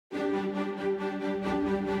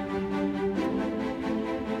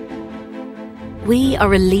We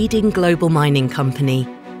are a leading global mining company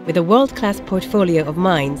with a world-class portfolio of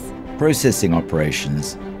mines, processing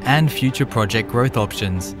operations, and future project growth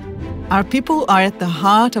options. Our people are at the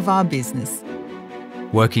heart of our business.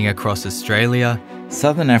 Working across Australia,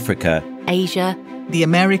 Southern Africa, Asia, the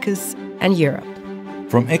Americas, and Europe.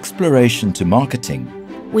 From exploration to marketing,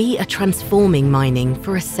 we are transforming mining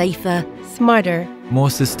for a safer, smarter, more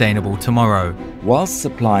sustainable tomorrow, whilst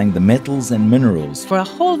supplying the metals and minerals for a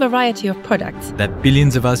whole variety of products that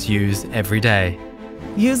billions of us use every day.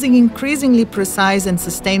 Using increasingly precise and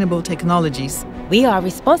sustainable technologies, we are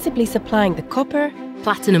responsibly supplying the copper,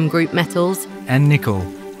 platinum group metals, and nickel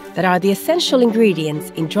that are the essential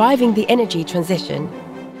ingredients in driving the energy transition,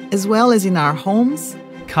 as well as in our homes,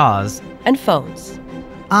 cars, and phones.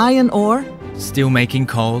 Iron ore, steel-making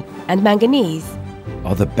coal, and manganese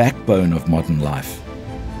are the backbone of modern life.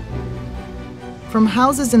 From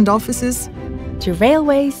houses and offices to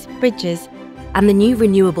railways, bridges, and the new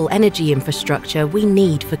renewable energy infrastructure we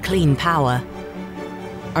need for clean power.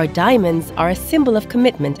 Our diamonds are a symbol of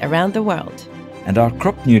commitment around the world. And our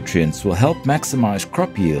crop nutrients will help maximize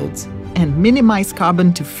crop yields and minimize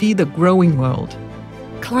carbon to feed a growing world.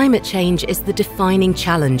 Climate change is the defining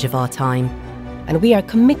challenge of our time. And we are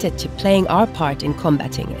committed to playing our part in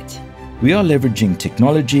combating it. We are leveraging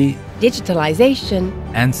technology, digitalization,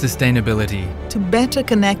 and sustainability to better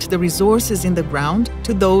connect the resources in the ground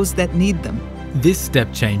to those that need them. This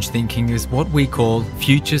step change thinking is what we call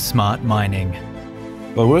future smart mining.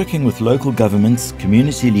 By working with local governments,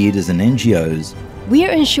 community leaders and NGOs, we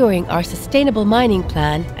are ensuring our sustainable mining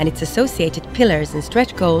plan and its associated pillars and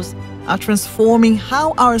stretch goals are transforming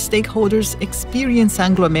how our stakeholders experience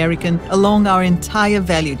Anglo American along our entire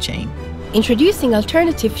value chain. Introducing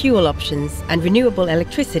alternative fuel options and renewable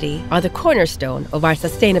electricity are the cornerstone of our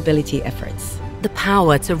sustainability efforts. The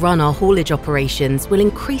power to run our haulage operations will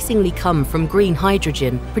increasingly come from green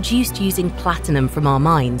hydrogen produced using platinum from our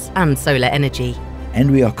mines and solar energy.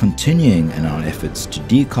 And we are continuing in our efforts to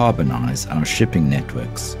decarbonize our shipping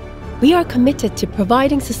networks. We are committed to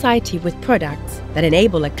providing society with products that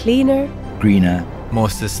enable a cleaner, greener, more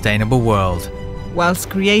sustainable world, whilst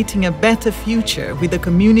creating a better future with the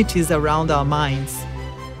communities around our mines.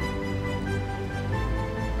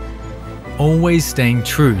 Always staying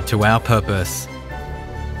true to our purpose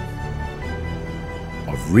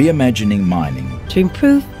of reimagining mining to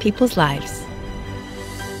improve people's lives.